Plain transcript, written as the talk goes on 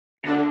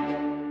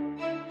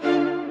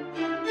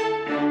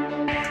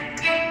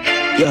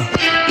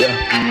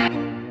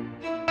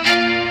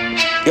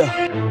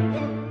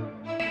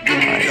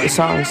This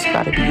song's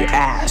gotta be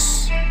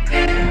ass.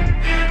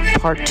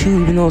 Part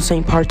 2, even though it's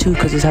saying part 2,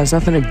 because this has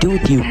nothing to do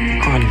with you.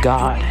 On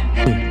God.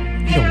 You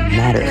don't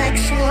matter.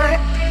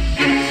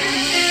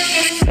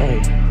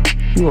 Hey,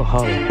 you a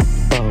hoe.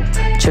 Oh,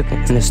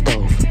 chicken in the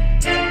stove.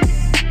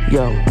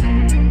 Yo.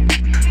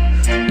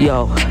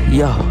 Yo,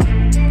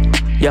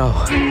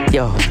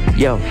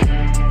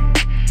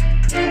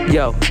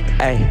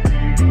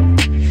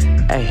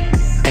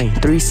 hey,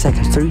 3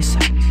 seconds.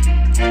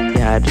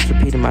 Yeah, I just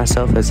repeated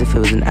myself as if it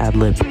was an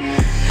ad-lib.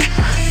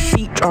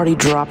 Beat already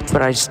dropped,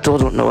 but I still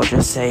don't know what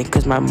to say,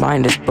 because my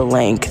mind is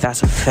blank.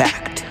 That's a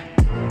fact.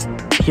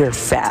 Pure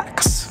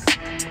facts.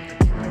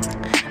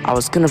 I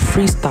was gonna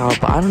freestyle,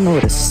 but I don't know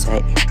what to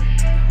say.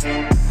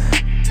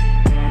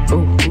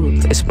 Ooh,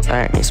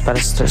 alright, it's about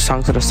to start,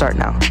 song's gonna start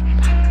now.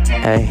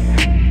 Hey.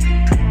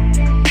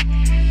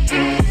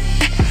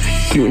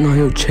 You know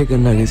your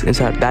chicken nuggets. It's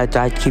that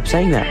I keep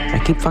saying that. I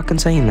keep fucking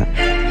saying that.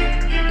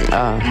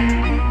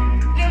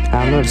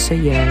 I don't know what to say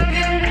yet.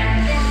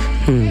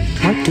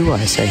 What do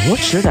I say? What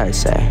should I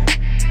say?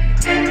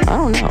 I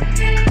don't know.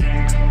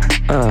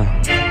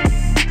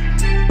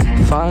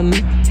 Fun.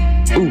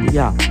 Ooh,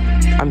 yeah.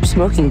 I'm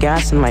smoking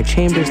gas in my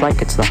chambers like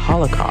it's the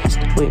Holocaust.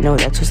 Wait, no,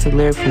 that's just the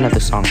lyric from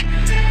another song.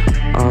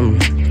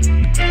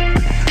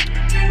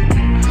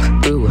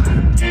 Ooh.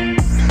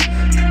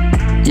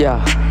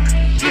 Yeah.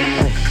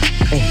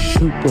 Hey,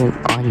 pooping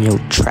on your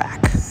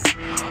track.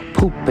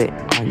 Poop it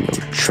on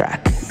your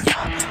track.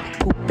 Yeah.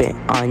 Poop it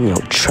on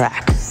your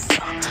track.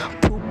 Yeah.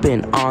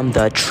 Pooping on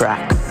the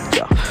track.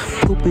 Yeah.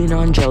 Pooping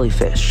on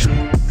jellyfish.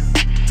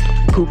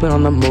 Pooping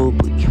on the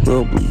Mobley.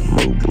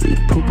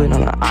 Pooping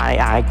on the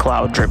I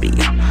cloud drippy.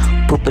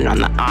 Pooping on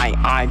the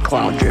I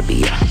cloud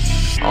drippy.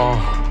 Oh,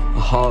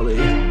 Holly.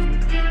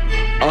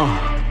 Oh,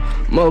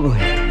 Mobley.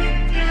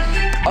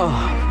 Oh,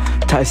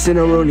 Tyson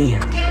Rooney.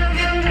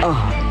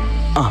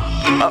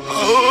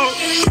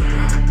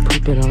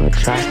 Pooping on the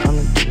track on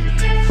the beat.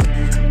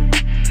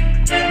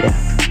 Yeah.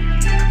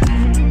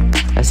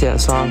 That's that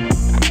song.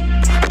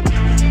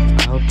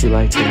 I hope you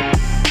liked it.